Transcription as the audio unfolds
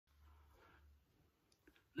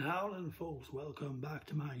Now then folks, welcome back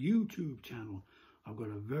to my YouTube channel. I've got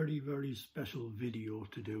a very special video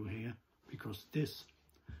to do here because this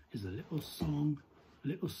is a little song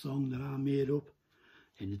that I made up,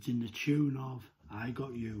 and it's in the tune of I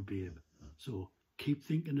Got You Babe. So keep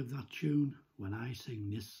thinking of that tune when I sing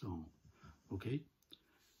this song. Okay,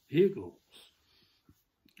 here goes.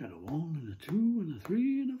 Got a 1 and a 2 and a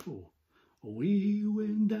 3 and a 4. We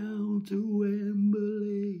went down to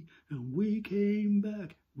Wembley and we came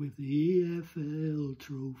back with the EFL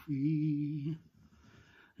trophy.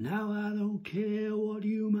 Now I don't care what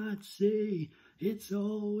you might say, it's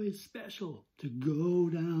always special to go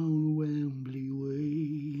down Wembley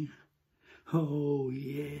way. Oh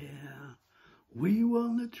yeah, we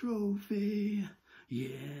won the trophy,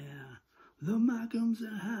 yeah, the Mackhams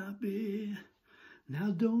are happy.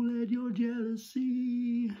 Now don't let your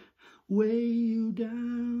jealousy weigh you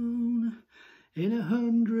down. In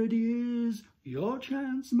 100 years, your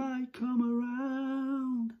chance might come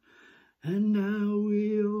around. And now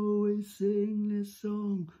we always sing this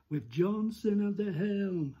song with Johnson at the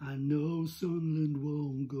helm. I know Sunderland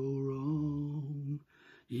won't go wrong.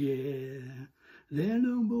 Yeah, they're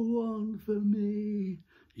number one for me.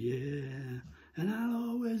 Yeah, and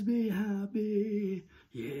I'll always be happy.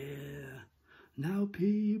 Yeah. Now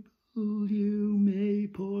people, you may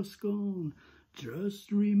pour scorn,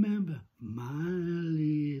 just remember my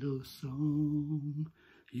little song.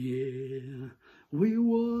 Yeah, we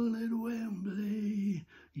won at Wembley,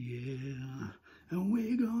 yeah, and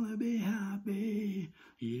we're gonna be happy,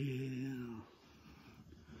 yeah.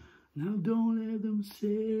 Now don't let them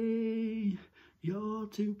say you're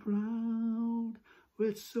too proud.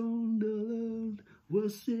 With Sunderland, we'll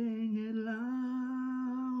sing it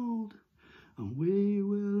loud. And we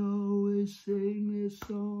will always sing this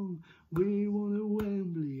song. We won at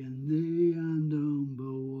Wembley and they are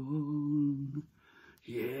number one.